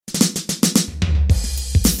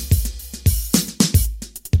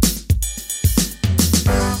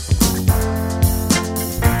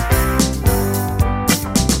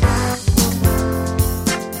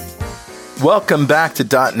Welcome back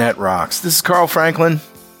to .NET Rocks. This is Carl Franklin.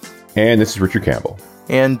 And this is Richard Campbell.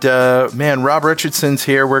 And, Rob Richardson's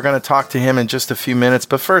here. We're going to talk to him in just a few minutes.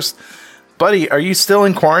 But first, buddy, are you still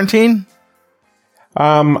in quarantine?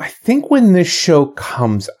 I think when this show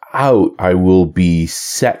comes out, I will be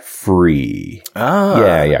set free.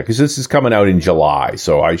 Yeah, because this is coming out in July,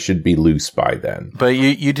 so I should be loose by then. But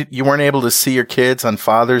you weren't able to see your kids on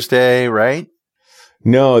Father's Day, right?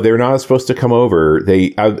 No, they're not supposed to come over.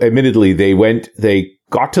 They admittedly they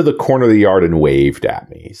got to the corner of the yard and waved at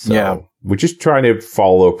me. So we're just trying to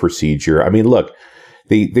follow procedure. I mean, look.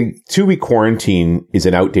 The 2-week quarantine is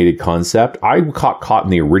an outdated concept. I got caught in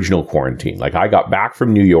the original quarantine. Like, I got back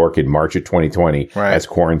from New York in March of 2020 as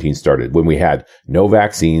quarantine started, when we had no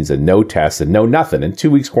vaccines and no tests and no nothing. And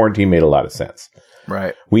 2 weeks quarantine made a lot of sense.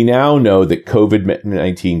 Right. We now know that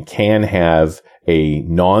COVID-19 can have a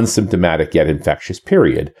non-symptomatic yet infectious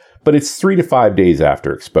period, but it's 3 to 5 days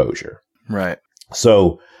after exposure. Right.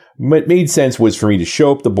 So what made sense was for me to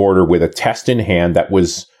show up the border with a test in hand that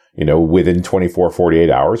was, within 24, 48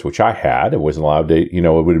 hours, which I had. I wasn't allowed to, it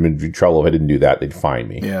would have been trouble if I didn't do that. They'd fine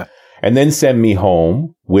me. Yeah. And then send me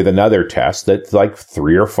home with another test that's like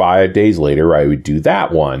 3 or 5 days later, I would do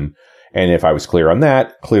that one. And if I was clear on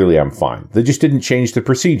that, clearly I'm fine. They just didn't change the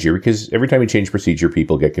procedure, because every time you change procedure,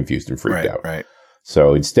 people get confused and freaked out. Right.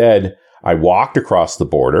 So instead, I walked across the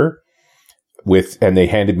border and they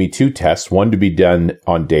handed me 2 tests, one to be done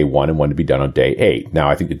on day 1 and one to be done on day 8. Now,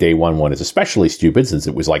 I think the day 1 one is especially stupid, since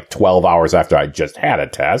it was like 12 hours after I just had a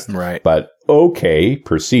test. Right. But okay,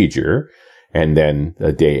 procedure. And then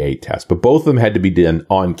a day 8 test. But both of them had to be done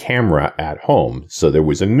on camera at home. So there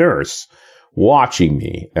was a nurse watching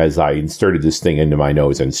me as I inserted this thing into my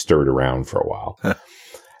nose and stirred around for a while.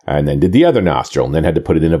 And then did the other nostril, and then had to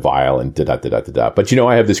put it in a vial and da-da-da-da-da-da. But,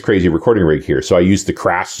 I have this crazy recording rig here, so I used the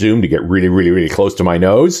crash zoom to get really, really, really close to my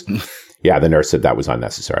nose. Yeah, the nurse said that was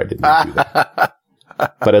unnecessary. I didn't do that.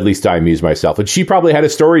 But at least I amused myself. And she probably had a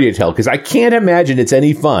story to tell, because I can't imagine it's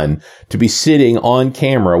any fun to be sitting on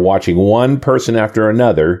camera watching one person after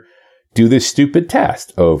another do this stupid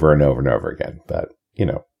test over and over and over again. But,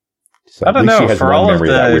 so I don't know. She has for all of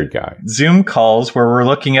that weird guy. Zoom calls where we're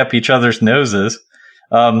looking up each other's noses,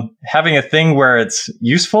 having a thing where it's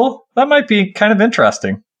useful, that might be kind of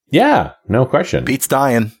interesting. Yeah, no question. Beats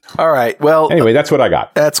dying. All right. Well, anyway, that's what I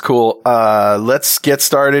got. That's cool. Let's get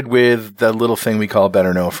started with the little thing we call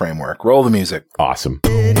Better Know Framework. Roll the music. Awesome.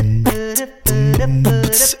 All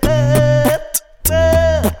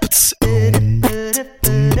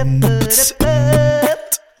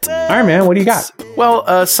right, man. What do you got?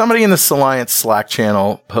 Well, somebody in the Alliance Slack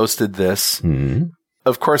channel posted this. Mm-hmm.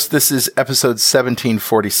 Of course, this is episode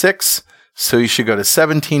 1746. So you should go to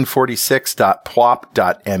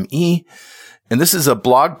 1746.pwop.me. And this is a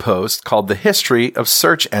blog post called The History of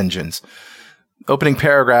Search Engines. Opening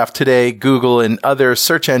paragraph: today, Google and other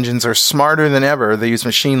search engines are smarter than ever. They use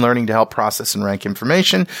machine learning to help process and rank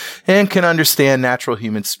information and can understand natural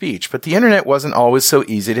human speech. But the internet wasn't always so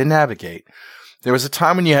easy to navigate. There was a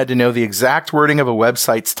time when you had to know the exact wording of a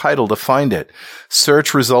website's title to find it.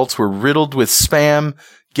 Search results were riddled with spam.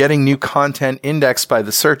 Getting new content indexed by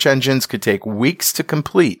the search engines could take weeks to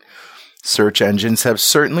complete. Search engines have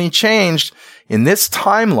certainly changed. In this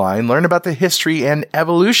timeline, learn about the history and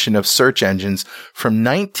evolution of search engines from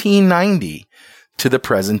 1990 to the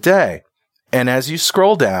present day. And as you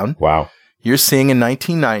scroll down, wow, you're seeing in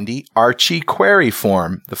 1990 Archie Query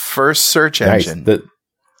Form, the first search engine.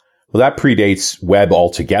 Well, that predates web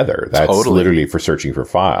altogether. That's literally for searching for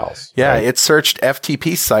files. Yeah, right? It searched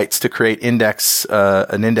FTP sites to create an index of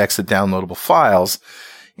downloadable files.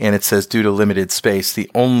 And it says, due to limited space,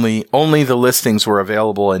 only the listings were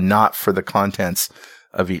available and not for the contents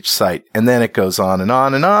of each site. And then it goes on and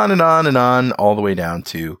on and on and on and on, all the way down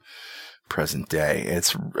to present day.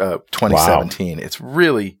 It's 2017. Wow. It's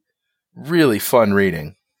really, really fun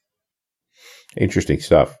reading. Interesting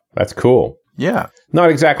stuff. That's cool. Yeah. Not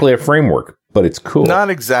exactly a framework, but it's cool. Not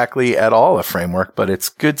exactly at all a framework, but it's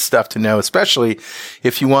good stuff to know, especially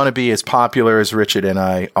if you want to be as popular as Richard and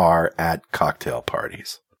I are at cocktail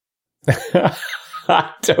parties.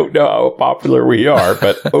 I don't know how popular we are,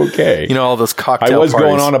 but okay. All those cocktail parties. I was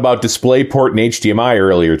going on about DisplayPort and HDMI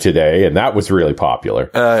earlier today, and that was really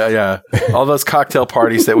popular. Yeah. All those cocktail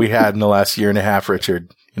parties that we had in the last year and a half,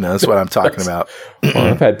 Richard. That's what I'm talking about. Well,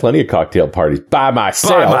 I've had plenty of cocktail parties by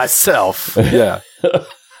myself. Yeah.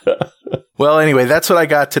 Well, anyway, that's what I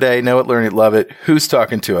got today. Know it, learn it, love it. Who's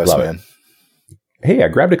talking to us, man? Hey, I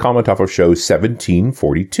grabbed a comment off of show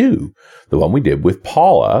 1742, the one we did with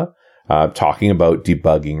Paula, talking about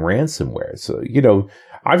debugging ransomware. So,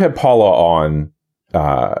 I've had Paula on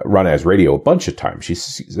Run As Radio a bunch of times.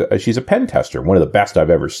 She's a pen tester, one of the best I've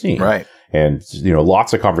ever seen. Right. And,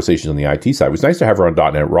 lots of conversations on the IT side. It was nice to have her on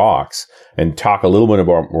 .NET Rocks and talk a little bit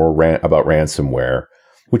about ransomware,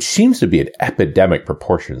 which seems to be at epidemic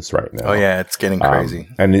proportions right now. Oh, yeah, it's getting crazy.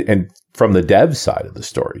 And from the dev side of the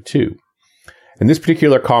story, too. And this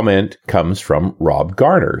particular comment comes from Rob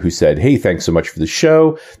Garner, who said, "Hey, thanks so much for the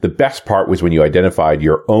show. The best part was when you identified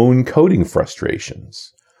your own coding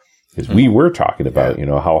frustrations." Because we were talking about,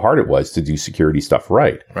 how hard it was to do security stuff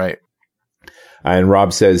right. Right. And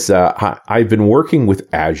Rob says, I've been working with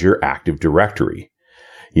Azure Active Directory.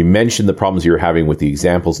 You mentioned the problems you're having with the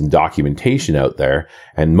examples and documentation out there,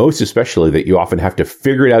 and most especially that you often have to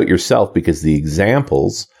figure it out yourself because the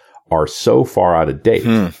examples are so far out of date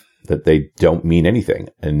that they don't mean anything.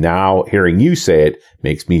 And now hearing you say it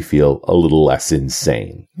makes me feel a little less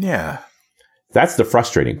insane. Yeah. That's the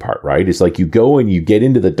frustrating part, right? It's like you go and you get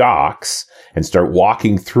into the docs and start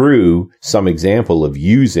walking through some example of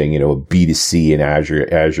using, a B2C in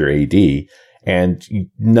Azure AD, and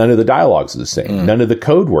none of the dialogues are the same. None of the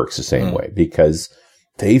code works the same way because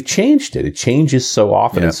they've changed it. It changes so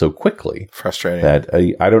often and so quickly. Frustrating. That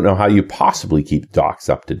I don't know how you possibly keep docs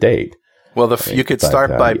up to date. Well, you could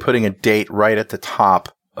start by putting a date right at the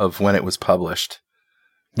top of when it was published.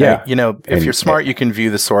 Yeah. If you're smart, you can view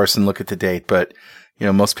the source and look at the date, but,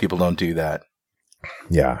 most people don't do that.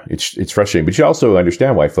 Yeah, it's frustrating. But you also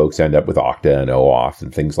understand why folks end up with Okta and OAuth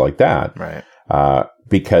and things like that. Right.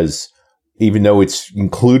 Because even though it's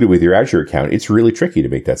included with your Azure account, it's really tricky to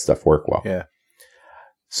make that stuff work well. Yeah.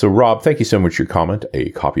 So, Rob, thank you so much for your comment. A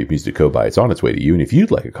copy of Music to Code By, it's on its way to you. And if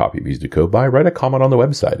you'd like a copy of Music to Code By, write a comment on the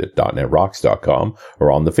website at .netrocks.com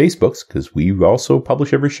or on the Facebooks, because we also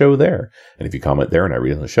publish every show there. And if you comment there and I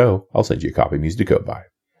read it on the show, I'll send you a copy of Music to Code By.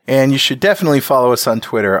 And you should definitely follow us on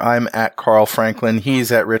Twitter. I'm at Carl Franklin. He's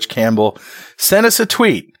at Rich Campbell. Send us a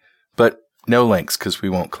tweet, but no links because we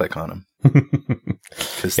won't click on them.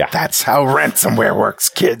 Because that's how ransomware works,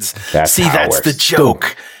 kids. That's the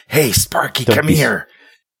joke. Hey, Sparky, come here.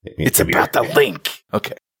 It's about the link.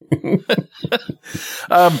 Okay.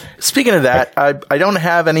 Speaking of that, I don't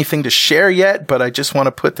have anything to share yet, but I just want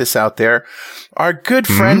to put this out there. Our good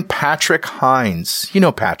friend Patrick Hines. You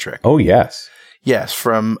know Patrick. Oh, yes. Yes,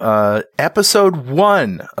 from episode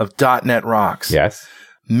 1 of .NET Rocks. Yes.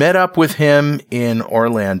 Met up with him in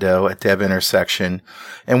Orlando at Dev Intersection,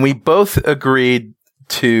 and we both agreed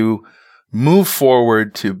to move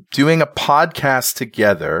forward to doing a podcast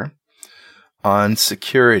together on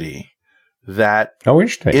security that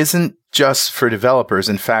isn't just for developers.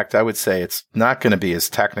 In fact, I would say it's not going to be as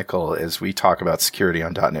technical as we talk about security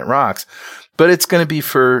on .NET Rocks, but it's going to be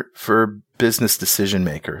for business decision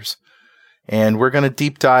makers. And we're going to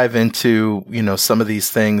deep dive into, some of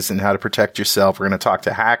these things and how to protect yourself. We're going to talk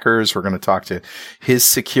to hackers. We're going to talk to his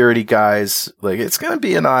security guys. Like, it's going to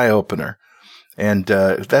be an eye opener. And,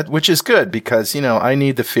 which is good because, I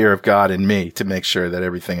need the fear of God in me to make sure that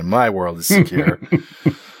everything in my world is secure.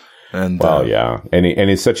 And, yeah. And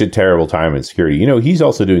it's such a terrible time in security. He's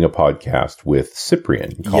also doing a podcast with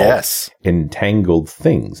Cyprian called Entangled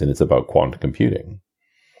Things, and it's about quantum computing.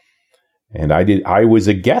 And I was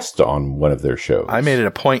a guest on one of their shows. I made it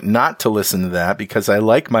a point not to listen to that because I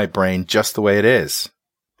like my brain just the way it is.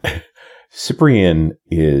 Cyprian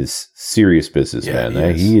is serious businessman.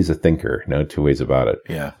 Yeah, he is a thinker. No two ways about it.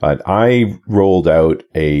 Yeah. But I rolled out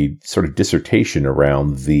a sort of dissertation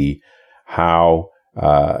around how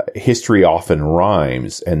history often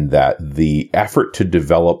rhymes, and that the effort to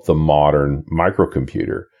develop the modern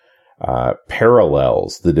microcomputer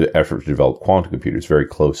parallels the effort to develop quantum computers very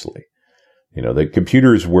closely. The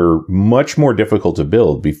computers were much more difficult to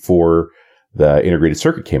build before the integrated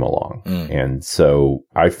circuit came along. And so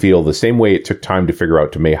I feel the same way it took time to figure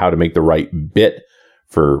out how to make the right bit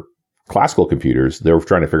for classical computers, they were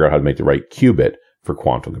trying to figure out how to make the right qubit for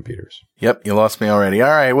quantum computers. Yep, you lost me already. All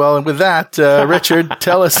right, well, and with that, Richard,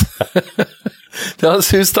 tell us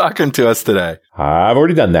who's talking to us today. I've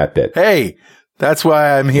already done that bit. Hey, that's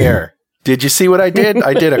why I'm here. Did you see what I did?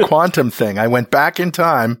 I did a quantum thing. I went back in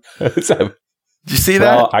time. Did you see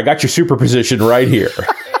that? Well, I got your superposition right here.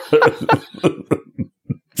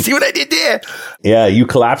 See what I did there? Yeah, you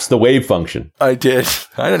collapsed the wave function. I did.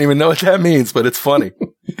 I don't even know what that means, but it's funny.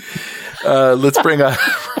 Let's bring on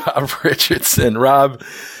Rob Richardson. Rob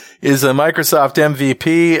is a Microsoft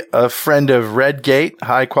MVP, a friend of Redgate,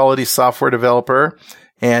 high-quality software developer,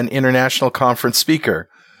 and international conference speaker.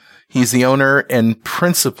 He's the owner and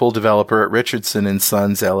principal developer at Richardson &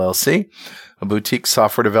 Sons, LLC, a boutique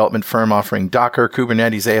software development firm offering Docker,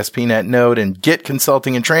 Kubernetes, ASP.NET, Node, and Git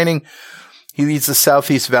consulting and training. He leads the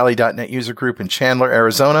Southeast Valley.NET user group in Chandler,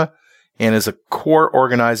 Arizona, and is a core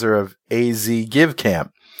organizer of AZ Give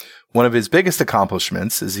Camp. One of his biggest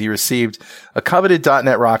accomplishments is he received a coveted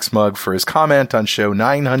 .NET Rocks mug for his comment on show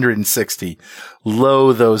 960,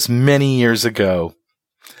 lo, those many years ago.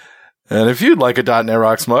 And if you'd like a .NET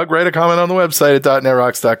Rocks mug, write a comment on the website at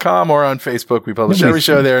 .NETRocks.com or on Facebook. We publish every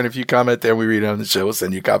show there, and if you comment there and we read it on the show, we'll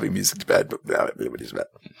send you a copy of Music to Bed.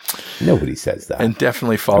 Nobody says that. And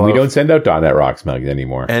definitely follow. And we don't send out .NET Rocks mugs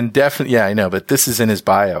anymore. And definitely, yeah, I know, but this is in his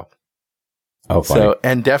bio. Oh, funny. So,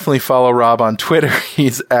 and definitely follow Rob on Twitter.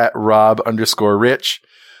 He's at Rob_Rich,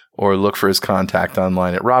 or look for his contact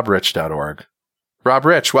online at robrich.org. Rob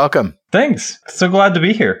Rich, welcome. Thanks. So glad to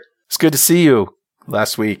be here. It's good to see you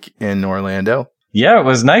last week in Orlando. Yeah, it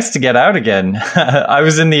was nice to get out again. I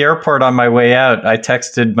was in the airport on my way out. I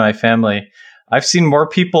texted my family. I've seen more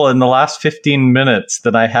people in the last 15 minutes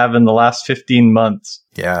than I have in the last 15 months.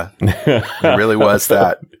 Yeah, it really was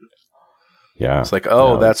that. Yeah. It's like,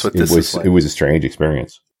 that's what this is like. It was a strange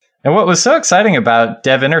experience. And what was so exciting about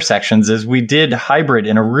Dev Intersections is we did hybrid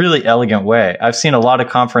in a really elegant way. I've seen a lot of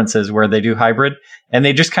conferences where they do hybrid and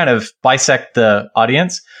they just kind of bisect the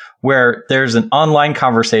audience, where there's an online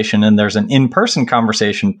conversation and there's an in-person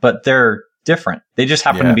conversation, but they're different. They just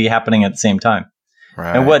happen to be happening at the same time.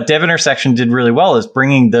 Right. And what Dev Intersection did really well is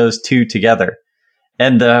bringing those two together.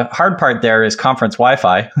 And the hard part there is conference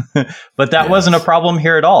Wi-Fi, but that wasn't a problem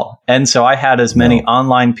here at all. And so I had as many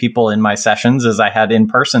online people in my sessions as I had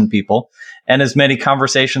in-person people, and as many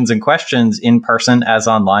conversations and questions in person as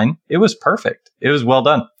online. It was perfect. It was well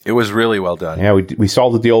done. It was really well done. Yeah, we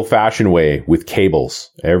solved it the old-fashioned way with cables.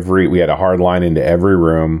 We had a hard line into every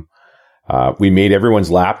room. We made everyone's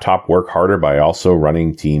laptop work harder by also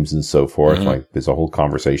running Teams and so forth. Mm-hmm. Like, there's a whole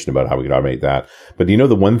conversation about how we could automate that. But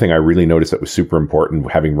the one thing I really noticed that was super important,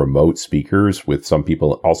 having remote speakers with some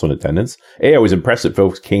people also in attendance. I was impressed that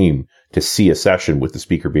folks came to see a session with the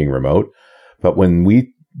speaker being remote. But when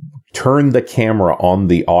we turned the camera on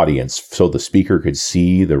the audience so the speaker could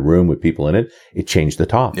see the room with people in it, it changed the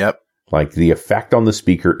talk. Yep. Like, the effect on the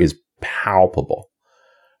speaker is palpable.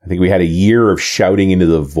 I think we had a year of shouting into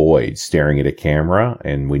the void, staring at a camera.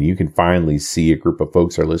 And when you can finally see a group of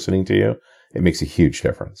folks are listening to you, it makes a huge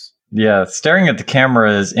difference. Yeah, staring at the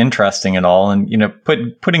camera is interesting and all. And,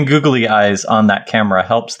 putting googly eyes on that camera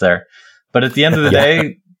helps there. But at the end of the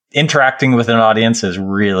day, interacting with an audience is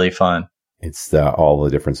really fun. It's all the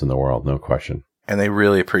difference in the world, no question. And they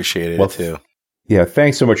really appreciated it too. Yeah,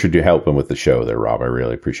 thanks so much for helping with the show there, Rob. I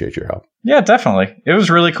really appreciate your help. Yeah, definitely. It was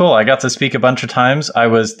really cool. I got to speak a bunch of times. I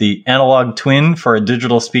was the analog twin for a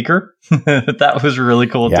digital speaker. That was really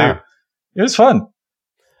cool too. It was fun.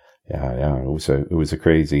 Yeah. It was a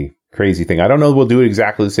crazy thing. I don't know if we'll do it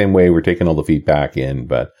exactly the same way. We're taking all the feedback in,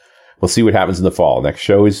 but we'll see what happens in the fall. Next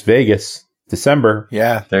show is Vegas, December.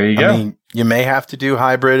 Yeah. There you go. I mean, you may have to do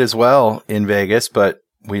hybrid as well in Vegas, but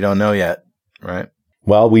we don't know yet, right?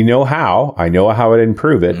 Well, we know how. I know how to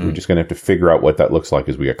improve it. We're just going to have to figure out what that looks like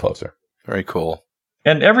as we get closer. Very cool.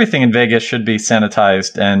 And everything in Vegas should be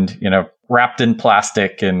sanitized and, wrapped in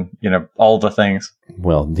plastic and, all the things.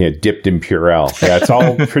 Well, dipped in Purell. Yeah, it's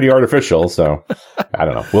all pretty artificial. So I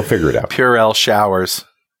don't know. We'll figure it out. Purell showers.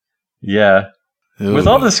 Yeah. Ooh. With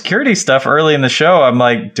all the security stuff early in the show, I'm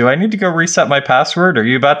like, do I need to go reset my password? Are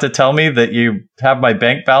you about to tell me that you have my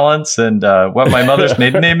bank balance and what my mother's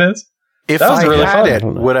maiden name is? If I really had it,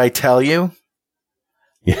 would I tell you?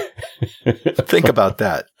 Yeah. Think about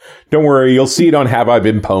that. Don't worry. You'll see it on Have I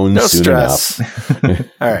Been Pwned no soon stress. enough.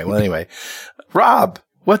 All right. Well, anyway. Rob,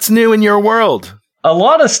 what's new in your world? A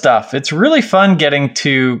lot of stuff. It's really fun getting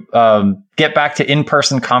to get back to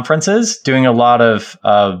in-person conferences, doing a lot of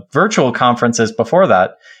virtual conferences before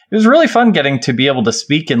that. It was really fun getting to be able to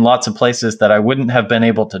speak in lots of places that I wouldn't have been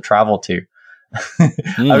able to travel to.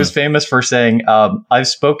 I was famous for saying, I've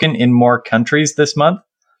spoken in more countries this month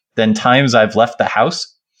than times I've left the house.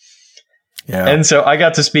 Yeah. And so I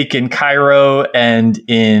got to speak in Cairo and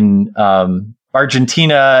in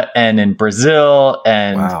Argentina and in Brazil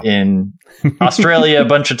and in Australia a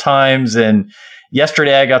bunch of times. And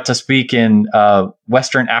yesterday I got to speak in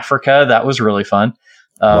Western Africa. That was really fun.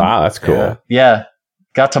 Wow, that's cool. Yeah.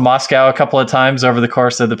 Got to Moscow a couple of times over the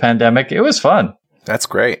course of the pandemic. It was fun. That's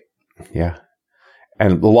great. Yeah.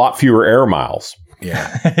 And a lot fewer air miles.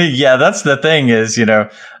 Yeah. Yeah, that's the thing is, I'm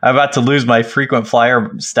about to lose my frequent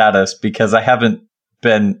flyer status because I haven't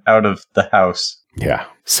been out of the house. Yeah.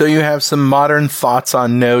 So you have some modern thoughts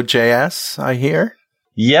on NodeJS, I hear?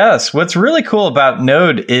 Yes. What's really cool about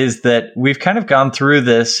Node is that we've kind of gone through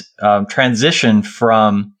this transition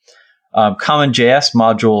from common JS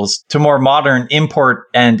modules to more modern import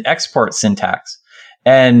and export syntax.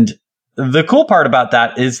 And the cool part about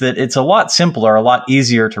that is that it's a lot simpler, a lot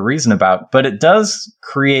easier to reason about, but it does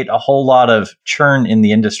create a whole lot of churn in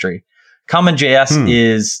the industry. CommonJS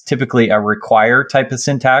is typically a require type of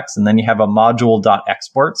syntax, and then you have a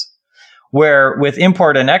module.exports, where with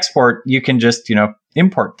import and export, you can just,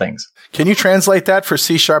 import things. Can you translate that for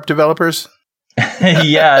C# developers?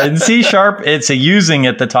 Yeah, in C#, it's a using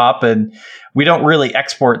at the top, and we don't really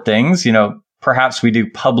export things. Perhaps we do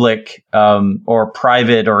public or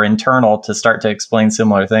private or internal to start to explain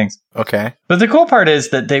similar things. Okay. But the cool part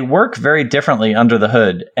is that they work very differently under the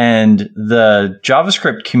hood. And the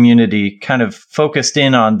JavaScript community kind of focused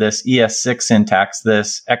in on this ES6 syntax,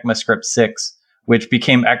 this ECMAScript 6, which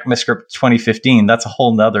became ECMAScript 2015. That's a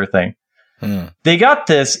whole nother thing. They got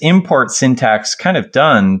this import syntax kind of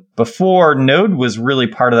done before Node was really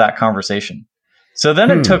part of that conversation. So then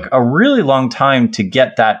it took a really long time to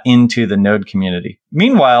get that into the Node community.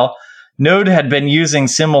 Meanwhile, Node had been using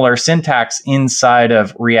similar syntax inside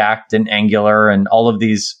of React and Angular and all of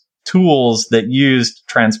these tools that used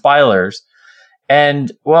transpilers.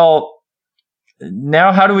 And well,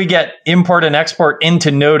 now how do we get import and export into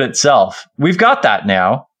Node itself? We've got that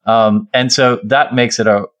now. And so that makes it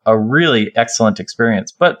a really excellent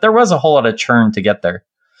experience. But there was a whole lot of churn to get there.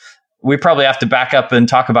 We probably have to back up and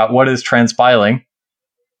talk about what is transpiling.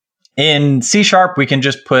 In C#, we can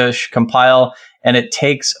just push compile, and it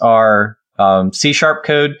takes our C#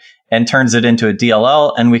 code and turns it into a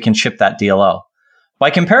DLL, and we can ship that DLL. By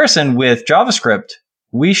comparison with JavaScript,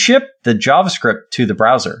 we ship the JavaScript to the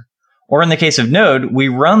browser. Or in the case of Node, we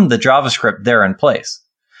run the JavaScript there in place.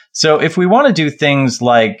 So if we want to do things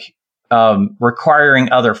like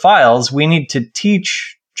requiring other files, we need to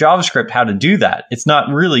teach JavaScript how to do that. It's not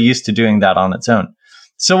really used to doing that on its own.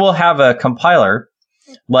 So we'll have a compiler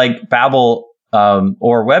like Babel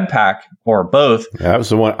or Webpack or both. Yeah, that was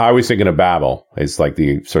the one I was thinking of. Babel. It's like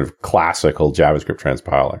the sort of classical JavaScript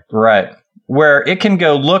transpiler. Right. Where it can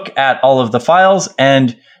go look at all of the files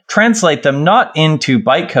and translate them not into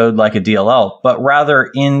bytecode like a DLL, but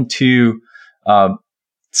rather into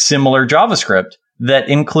similar JavaScript that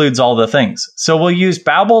includes all the things. So we'll use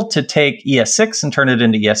Babel to take ES6 and turn it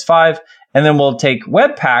into ES5, and then we'll take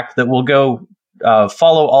Webpack that will go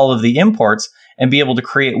follow all of the imports and be able to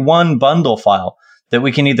create one bundle file that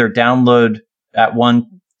we can either download at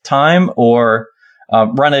one time or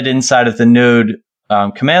run it inside of the Node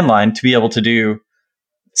command line to be able to do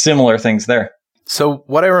similar things there. So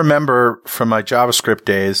what I remember from my JavaScript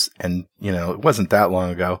days, and it wasn't that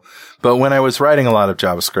long ago, but when I was writing a lot of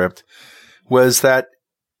JavaScript, was that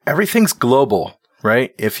everything's global,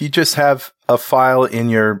 right? If you just have a file in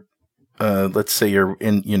your, let's say you're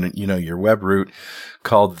in, your web root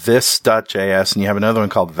called this.js, and you have another one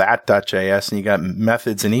called that.js, and you got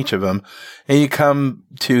methods in each of them, and you come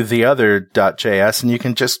to the other.js, and you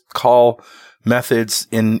can just call methods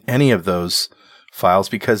in any of those files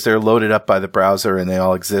because they're loaded up by the browser and they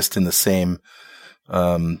all exist in the same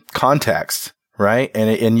context, right?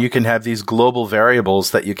 And you can have these global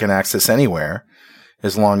variables that you can access anywhere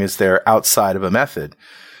as long as they're outside of a method.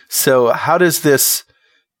 So how does this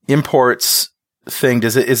imports thing,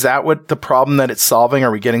 is that what the problem that it's solving?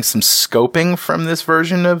 Are we getting some scoping from this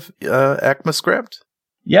version of ECMAScript?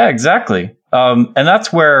 Yeah, exactly. And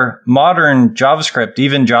that's where modern JavaScript,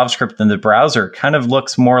 even JavaScript in the browser, kind of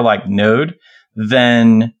looks more like Node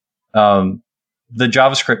than the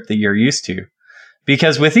JavaScript that you're used to.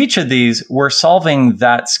 Because with each of these, we're solving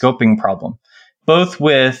that scoping problem, both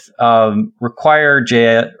with require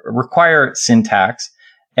syntax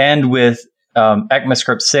and with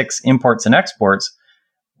ECMAScript 6 imports and exports.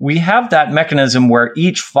 We have that mechanism where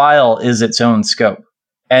each file is its own scope.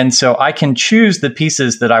 And so I can choose the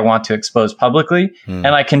pieces that I want to expose publicly, and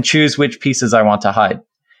I can choose which pieces I want to hide.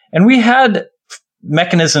 And we had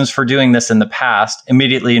mechanisms for doing this in the past,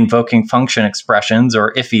 immediately invoking function expressions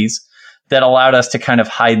or ifs that allowed us to kind of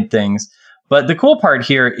hide things. But the cool part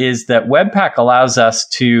here is that Webpack allows us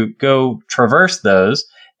to go traverse those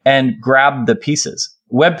and grab the pieces.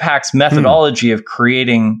 Webpack's methodology of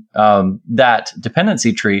creating that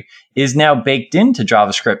dependency tree is now baked into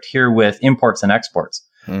JavaScript here with imports and exports.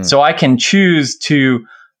 So I can choose to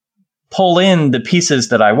pull in the pieces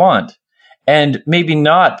that I want and maybe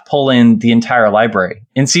not pull in the entire library.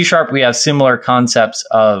 In C# we have similar concepts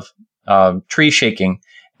of tree shaking,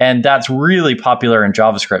 and that's really popular in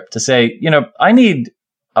JavaScript to say, I need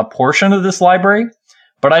a portion of this library,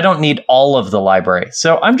 but I don't need all of the library.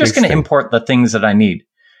 So I'm just going to import the things that I need.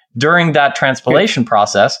 During that transpilation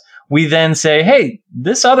process, we then say, hey,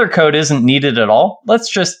 this other code isn't needed at all. Let's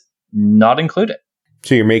just not include it.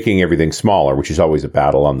 So you're making everything smaller, which is always a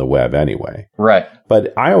battle on the web anyway. Right.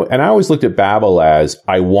 But I always looked at Babel as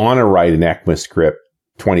I want to write an ECMAScript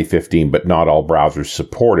 2015, but not all browsers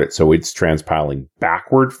support it. So it's transpiling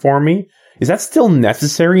backward for me. Is that still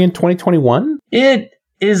necessary in 2021? It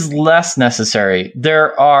is less necessary.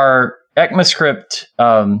 There are ECMAScript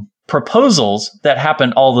proposals that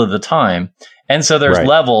happen all of the time. And so there's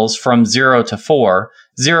levels from 0 to 4.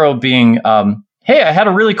 0 being, hey, I had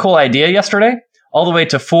a really cool idea yesterday. All the way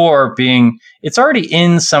to 4 being, it's already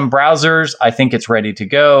in some browsers. I think it's ready to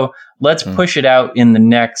go. Let's push it out in the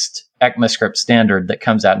next ECMAScript standard that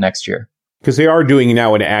comes out next year. Because they are doing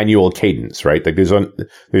now an annual cadence, right? Like there's an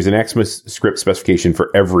ECMAScript specification for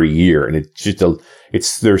every year, and it's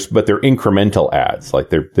just but they're incremental adds. Like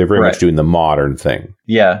they're very much doing the modern thing.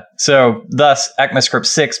 Yeah. So thus ECMAScript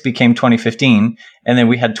 6 became 2015, and then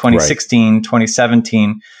we had 2016,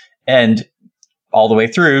 2017, and all the way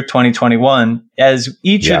through 2021. As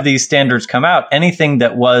each of these standards come out, anything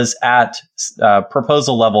that was at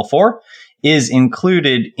proposal level 4 is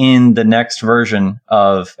included in the next version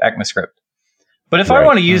of ECMAScript. But if I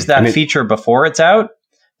want to use that feature before it's out,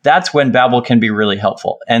 that's when Babel can be really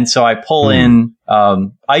helpful. And so I pull in,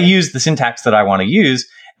 I use the syntax that I want to use,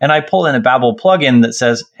 and I pull in a Babel plugin that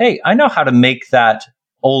says, hey, I know how to make that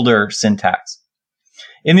older syntax.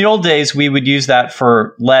 In the old days, we would use that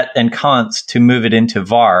for let and const to move it into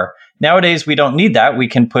var. Nowadays, we don't need that. We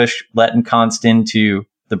can push let and const into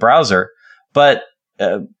the browser. But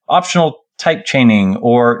optional type chaining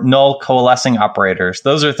or null coalescing operators,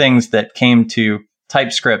 those are things that came to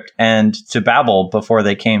TypeScript and to Babel before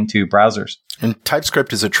they came to browsers. And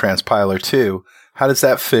TypeScript is a transpiler too. How does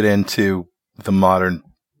that fit into the modern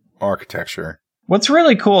architecture? What's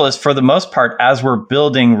really cool is, for the most part, as we're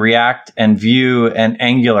building React and Vue and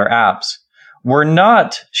Angular apps, we're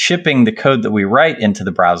not shipping the code that we write into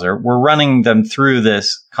the browser. We're running them through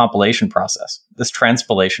this compilation process, this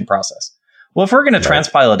transpilation process. Well, if we're going to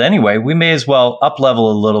transpile it anyway, we may as well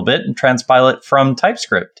up-level a little bit and transpile it from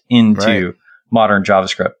TypeScript into modern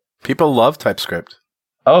JavaScript. People love TypeScript.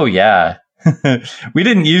 Oh, yeah. We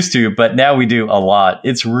didn't used to, but now we do a lot.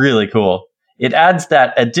 It's really cool. It adds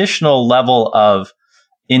that additional level of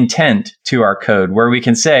intent to our code where we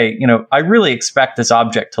can say, I really expect this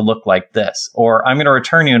object to look like this, or I'm going to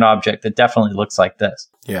return you an object that definitely looks like this.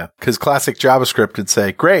 Yeah, because classic JavaScript would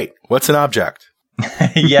say, great, what's an object?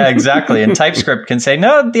 Yeah, exactly. And TypeScript can say,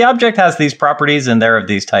 no, the object has these properties and they're of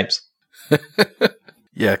these types.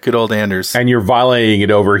 Yeah, good old Anders. And you're violating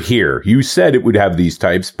it over here. You said it would have these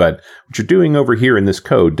types, but what you're doing over here in this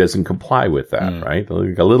code doesn't comply with that, right?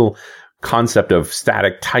 Like a little concept of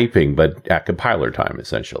static typing, but at compiler time,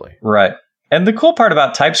 essentially. Right. And the cool part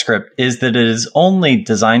about TypeScript is that it is only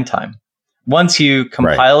design time. Once you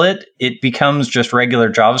compile it, it becomes just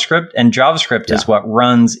regular JavaScript, and JavaScript is what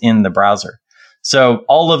runs in the browser. So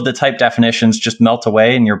all of the type definitions just melt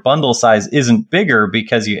away, and your bundle size isn't bigger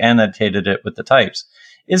because you annotated it with the types.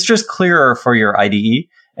 It's just clearer for your IDE,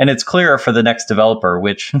 and it's clearer for the next developer,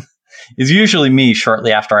 which is usually me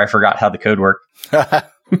shortly after I forgot how the code worked.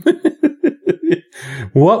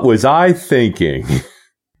 What was I thinking?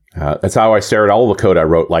 That's how I stare at all the code I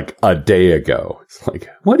wrote like a day ago. It's like,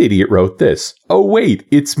 what idiot wrote this? Oh, wait,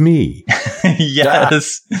 it's me.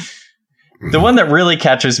 Yes. The one that really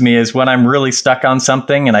catches me is when I'm really stuck on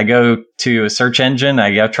something and I go to a search engine,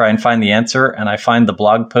 I go try and find the answer, and I find the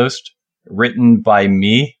blog post written by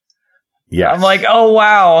me. Yeah. I'm like, oh,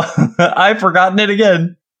 wow, I've forgotten it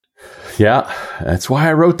again. Yeah, that's why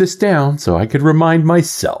I wrote this down, so I could remind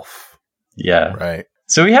myself. Yeah. Right.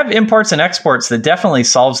 So we have imports and exports that definitely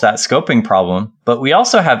solves that scoping problem, but we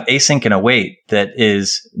also have async and await that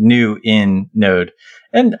is new in Node.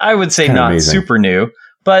 And I would say not super new,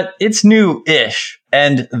 but it's new-ish.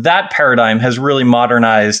 And that paradigm has really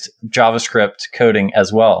modernized JavaScript coding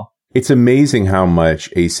as well. It's amazing how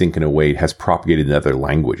much async and await has propagated in other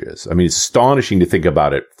languages. I mean, it's astonishing to think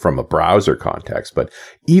about it from a browser context, but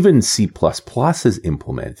even C++ has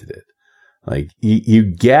implemented it. Like, you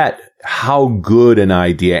get how good an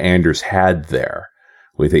idea Anders had there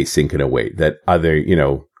with async and await. That other,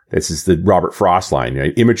 this is the Robert Frost line,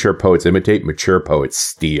 right? Immature poets imitate, mature poets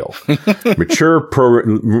steal.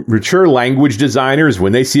 Mature language designers,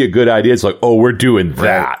 when they see a good idea, it's like, oh, we're doing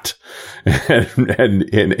that. Right. And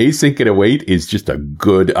async and await is just a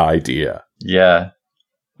good idea. Yeah.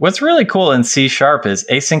 What's really cool in C# is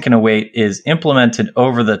async and await is implemented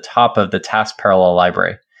over the top of the task parallel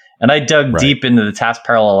library. And I dug deep into the task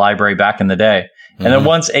parallel library back in the day. And then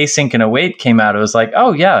once async and await came out, it was like,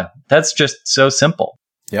 oh, yeah, that's just so simple.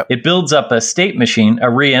 Yep. It builds up a state machine, a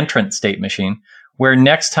reentrant state machine, where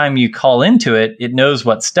next time you call into it, it knows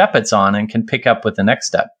what step it's on and can pick up with the next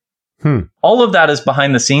step. All of that is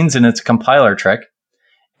behind the scenes and it's a compiler trick.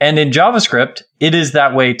 And in JavaScript, it is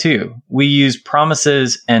that way too. We use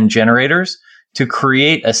promises and generators to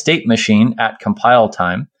create a state machine at compile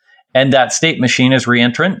time. And that state machine is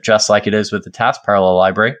reentrant, just like it is with the task parallel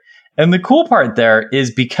library. And the cool part there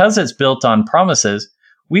is because it's built on promises,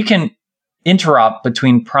 we can interop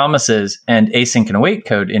between promises and async and await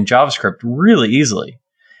code in JavaScript really easily.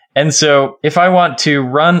 And so if I want to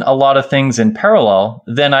run a lot of things in parallel,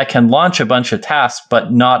 then I can launch a bunch of tasks,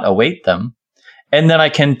 but not await them. And then I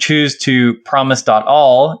can choose to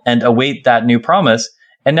promise.all and await that new promise.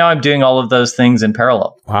 And now I'm doing all of those things in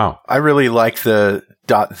parallel. Wow. I really like the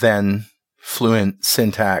 .then fluent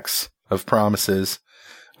syntax of promises.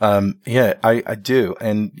 Yeah, I do.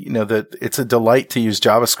 And it's a delight to use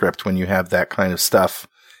JavaScript when you have that kind of stuff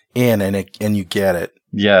in and you get it.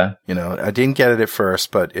 Yeah. I didn't get it at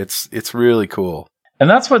first, but it's really cool. And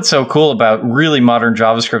that's what's so cool about really modern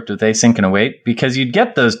JavaScript with async and await, because you'd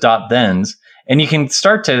get those .thens and you can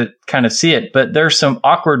start to kind of see it, but there's some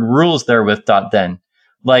awkward rules there with .then.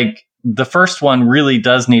 Like the first one really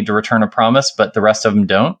does need to return a promise, but the rest of them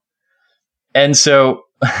don't. And so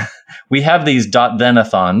we have these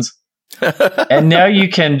 .thenathons, and now you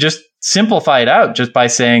can just simplify it out just by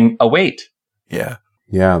saying await. Yeah.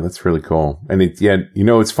 Yeah, that's really cool. And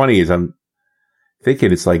what's funny is I'm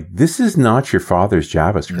thinking it's like, this is not your father's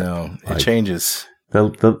JavaScript. No, it changes.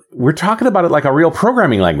 We're talking about it like a real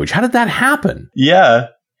programming language. How did that happen? Yeah.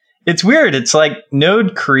 It's weird. It's like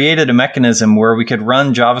Node created a mechanism where we could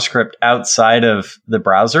run JavaScript outside of the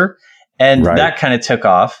browser, and that kind of took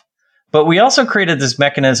off. But we also created this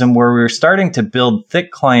mechanism where we were starting to build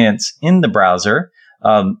thick clients in the browser.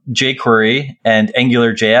 jQuery and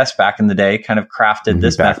AngularJS back in the day kind of crafted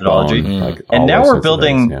this methodology. And now we're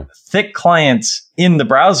building thick clients in the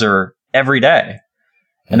browser every day.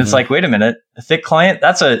 And it's like, wait a minute, a thick client?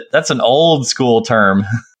 That's an old school term.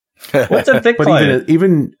 What's a thick client?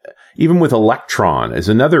 Even with Electron is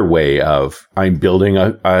another way of I'm building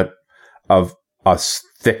a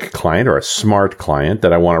thick client or a smart client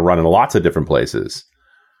that I want to run in lots of different places.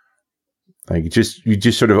 Like you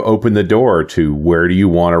just sort of open the door to where do you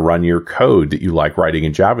want to run your code that you like writing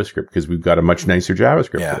in JavaScript, because we've got a much nicer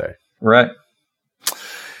JavaScript today. Right.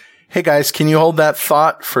 Hey guys, can you hold that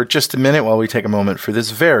thought for just a minute while we take a moment for this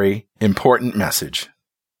very important message?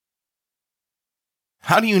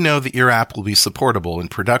 How do you know that your app will be supportable in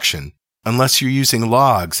production unless you're using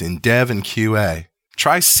logs in dev and QA?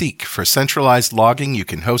 Try Seek for centralized logging you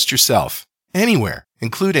can host yourself, anywhere,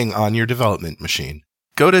 including on your development machine.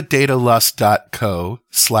 Go to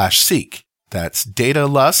datalust.co/seek. That's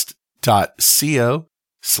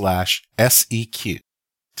datalust.co/SEQ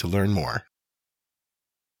to learn more.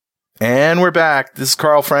 And we're back. This is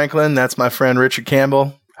Carl Franklin. That's my friend Richard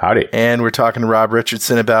Campbell. Howdy. And we're talking to Rob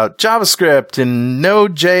Richardson about JavaScript and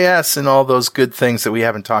NodeJS and all those good things that we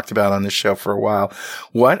haven't talked about on this show for a while.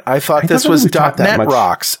 What? I thought this was .NET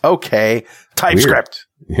rocks. Okay. TypeScript.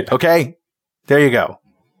 Yeah. Okay. There you go.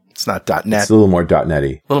 It's not .NET. It's a little more .NET-y.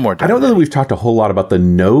 A little more .NET. I don't know that we've talked a whole lot about the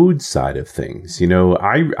Node side of things.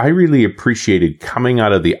 I really appreciated coming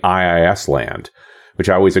out of the IIS land, which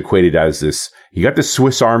I always equated as this, you got the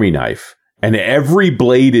Swiss Army knife and every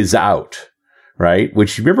blade is out. Right?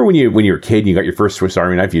 Which, remember when you were a kid and you got your first Swiss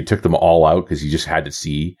Army knife, you took them all out because you just had to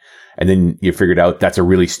see. And then you figured out that's a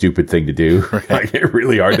really stupid thing to do. Right. Like, it's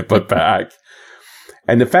really hard to put back.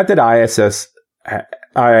 And the fact that IIS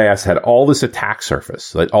had all this attack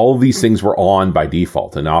surface, like all of these things were on by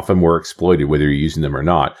default and often were exploited whether you're using them or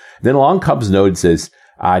not. Then along comes Node and says,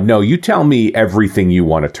 no, you tell me everything you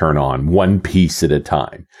want to turn on, one piece at a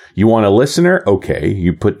time. You want a listener? Okay.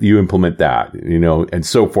 You implement that, and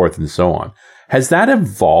so forth and so on. Has that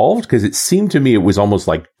evolved? Because it seemed to me it was almost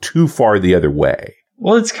like too far the other way.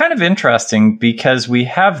 Well, it's kind of interesting because we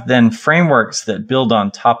have then frameworks that build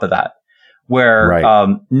on top of that, where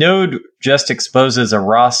Node just exposes a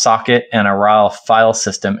raw socket and a raw file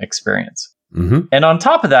system experience. Mm-hmm. And on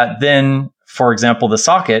top of that, then, for example, the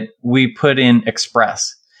socket, we put in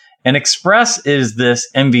Express. And Express is this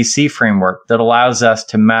MVC framework that allows us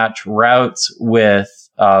to match routes with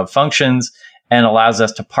functions and allows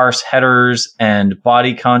us to parse headers and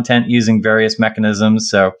body content using various mechanisms.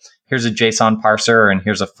 So here's a JSON parser and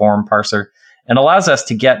here's a form parser, and allows us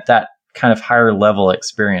to get that kind of higher level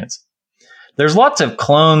experience. There's lots of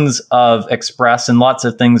clones of Express and lots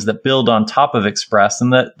of things that build on top of Express.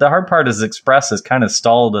 And the hard part is Express is kind of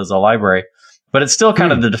stalled as a library, but it's still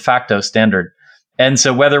kind of the de facto standard. And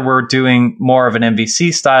so whether we're doing more of an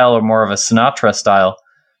MVC style or more of a Sinatra style,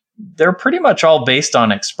 they're pretty much all based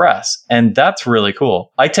on Express. And that's really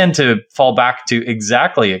cool. I tend to fall back to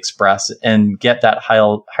exactly Express and get that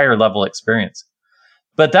higher level experience.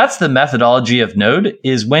 But that's the methodology of Node,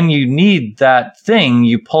 is when you need that thing,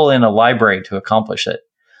 you pull in a library to accomplish it.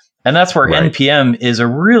 And that's where NPM is a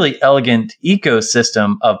really elegant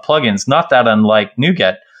ecosystem of plugins, not that unlike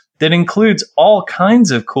NuGet, that includes all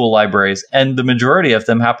kinds of cool libraries, and the majority of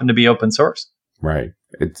them happen to be open source. Right.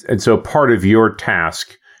 And so part of your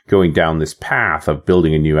task going down this path of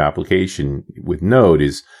building a new application with Node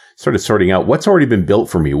is sort of sorting out what's already been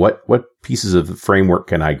built for me. What pieces of the framework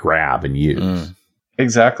can I grab and use?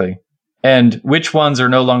 Exactly. And which ones are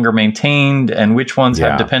no longer maintained, and which ones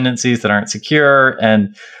have dependencies that aren't secure,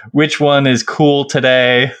 and which one is cool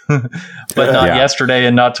today, but not yesterday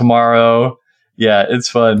and not tomorrow. Yeah, it's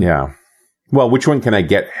fun. Yeah. Well, which one can I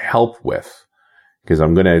get help with? Because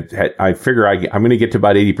I figure I'm going to get to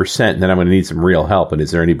about 80%, and then I'm going to need some real help. And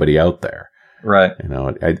is there anybody out there? Right. You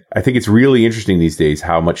know, I think it's really interesting these days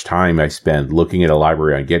how much time I spend looking at a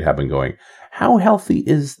library on GitHub and going, how healthy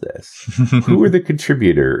is this? Who are the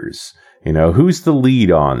contributors? You know, who's the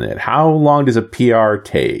lead on it? How long does a PR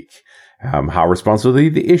take? How responsible are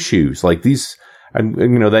the issues? Like these,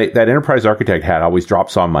 you know, that enterprise architect hat always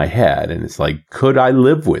drops on my head. And it's like, could I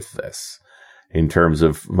live with this in terms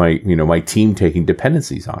of my team taking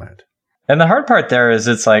dependencies on it? And the hard part there is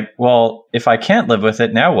it's like, well, if I can't live with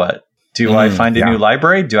it, now what? Do I find a new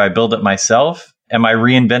library? Do I build it myself? Am I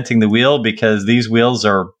reinventing the wheel because these wheels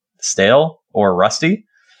are stale or rusty?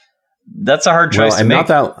 That's a hard choice to make.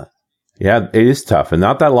 Yeah, it is tough. And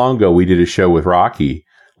not that long ago, we did a show with Rocky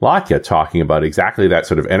Latya talking about exactly that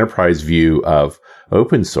sort of enterprise view of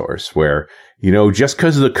open source, where, you know, just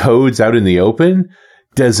because the code's out in the open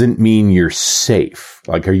doesn't mean you're safe.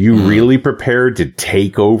 Like, are you really prepared to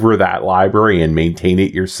take over that library and maintain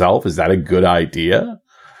it yourself? Is that a good idea?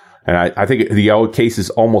 And I think the case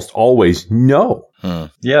is almost always no.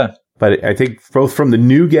 Yeah. But I think both from the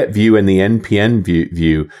NuGet view and the NPM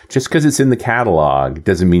view, just because it's in the catalog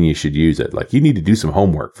doesn't mean you should use it. Like, you need to do some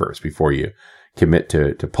homework first before you commit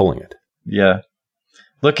to pulling it. Yeah.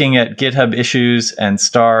 Looking at GitHub issues and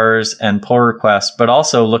stars and pull requests, but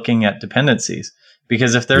also looking at dependencies.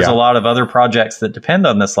 Because if there's a lot of other projects that depend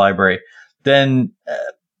on this library, then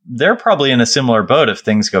they're probably in a similar boat if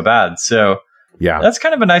things go bad. So that's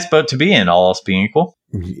kind of a nice boat to be in, all else being equal.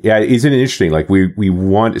 Yeah, isn't it interesting? Like, we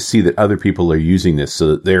want to see that other people are using this so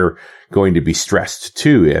that they're going to be stressed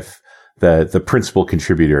too if the principal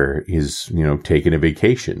contributor is, you know, taking a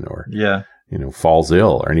vacation or, you know, falls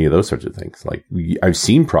ill or any of those sorts of things. Like, I've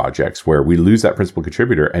seen projects where we lose that principal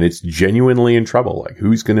contributor and it's genuinely in trouble. Like,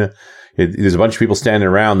 there's a bunch of people standing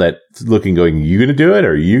around that looking, going, you going to do it?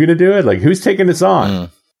 Or are you going to do it? Like, who's taking this on?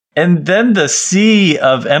 And then the sea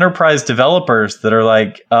of enterprise developers that are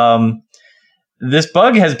like, this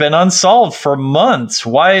bug has been unsolved for months.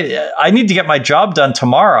 Why? I need to get my job done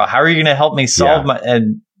tomorrow. How are you going to help me solve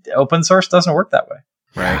and open source doesn't work that way.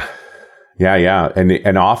 Right. Yeah.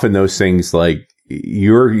 And often those things, like,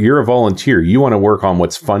 you're a volunteer. You want to work on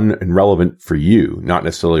what's fun and relevant for you, not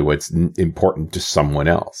necessarily what's important to someone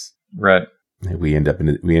else. Right. We end up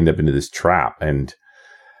into this trap. And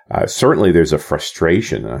certainly there's a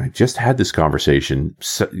frustration. I just had this conversation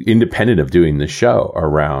independent of doing the show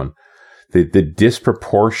around the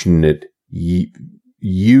disproportionate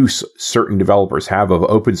use certain developers have of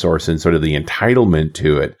open source and sort of the entitlement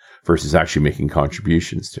to it versus actually making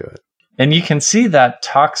contributions to it. And you can see that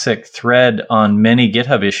toxic thread on many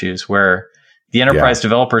GitHub issues where the enterprise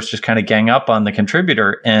developers just kind of gang up on the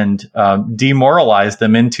contributor and demoralize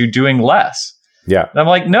them into doing less. Yeah. And I'm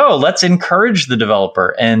like, no, let's encourage the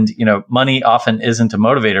developer. And, you know, money often isn't a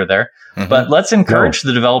motivator there, but let's encourage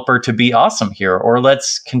the developer to be awesome here, or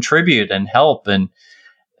let's contribute and help. And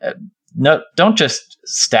don't just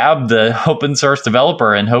stab the open source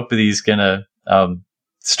developer and hope that he's going to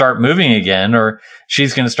start moving again, or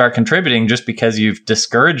she's going to start contributing just because you've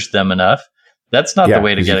discouraged them enough. That's not the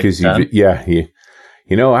way to get it done.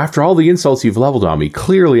 You know, after all the insults you've leveled on me,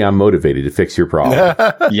 clearly I'm motivated to fix your problem.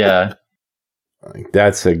 Yeah.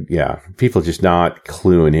 That's people just not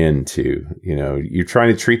cluing into, you know, you're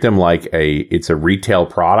trying to treat them like it's a retail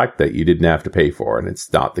product that you didn't have to pay for, and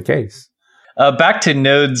it's not the case. Back to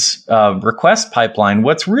Node's request pipeline,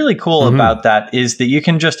 what's really cool about that is that you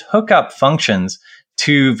can just hook up functions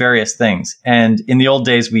to various things. And in the old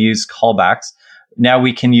days, we used callbacks. Now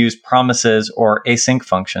we can use promises or async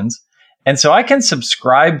functions. And so I can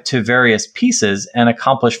subscribe to various pieces and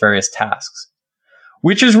accomplish various tasks,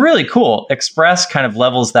 which is really cool. Express kind of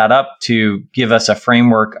levels that up to give us a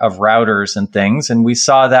framework of routers and things. And we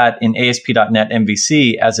saw that in ASP.NET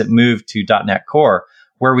MVC as it moved to .NET Core,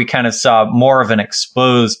 where we kind of saw more of an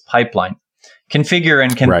exposed pipeline. Configure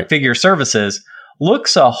and configure services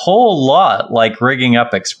looks a whole lot like rigging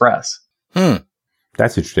up Express.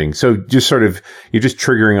 That's interesting. So just sort of, you're just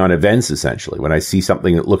triggering on events, essentially. When I see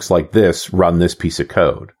something that looks like this, run this piece of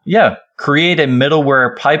code. Yeah. Create a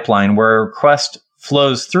middleware pipeline where a request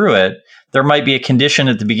flows through it. There might be a condition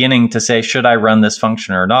at the beginning to say, should I run this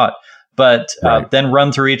function or not? But then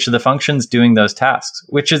run through each of the functions doing those tasks,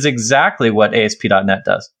 which is exactly what ASP.NET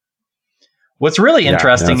does. What's really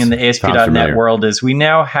interesting in the ASP.NET world is we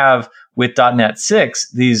now have, with .NET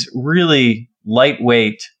 6, these really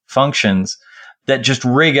lightweight functions that just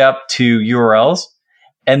rig up to URLs,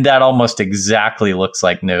 and that almost exactly looks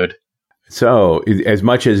like Node. So as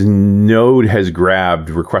much as Node has grabbed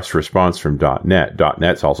request response from .NET,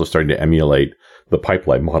 .NET's also starting to emulate the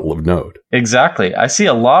pipeline model of Node. Exactly. I see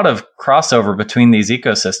a lot of crossover between these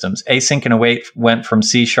ecosystems. Async and await went from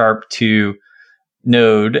C# to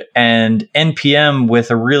Node, and NPM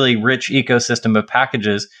with a really rich ecosystem of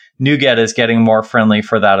packages. NuGet is getting more friendly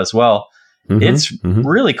for that as well. It's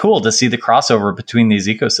really cool to see the crossover between these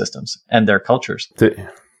ecosystems and their cultures.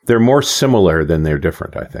 They're more similar than they're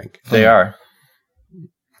different, I think. They are.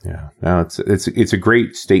 Yeah. Now it's a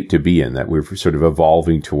great state to be in, that we're sort of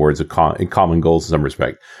evolving towards common goals in some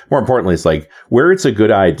respect. More importantly, it's like where it's a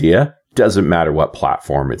good idea, doesn't matter what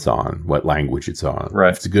platform it's on, what language it's on. Right.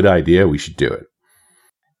 If it's a good idea, we should do it.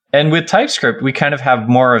 And with TypeScript, we kind of have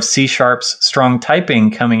more of C#'s strong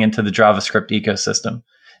typing coming into the JavaScript ecosystem.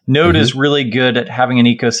 Node is really good at having an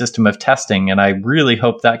ecosystem of testing, and I really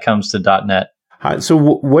hope that comes to .NET. So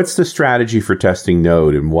what's the strategy for testing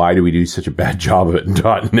Node, and why do we do such a bad job of it in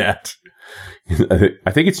 .NET?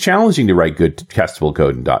 I think it's challenging to write good testable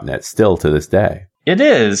code in .NET still to this day. It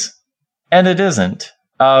is, and it isn't.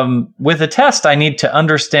 With a test, I need to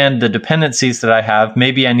understand the dependencies that I have.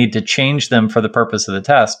 Maybe I need to change them for the purpose of the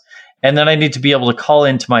test. And then I need to be able to call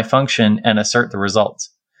into my function and assert the results.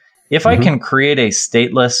 If I can create a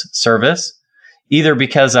stateless service, either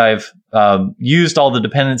because I've used all the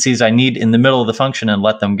dependencies I need in the middle of the function and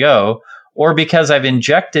let them go, or because I've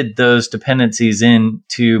injected those dependencies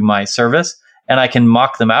into my service and I can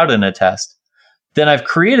mock them out in a test, then I've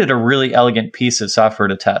created a really elegant piece of software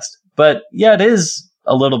to test. But yeah, it is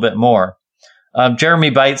a little bit more.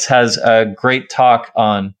 Jeremy Bites has a great talk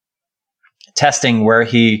on testing where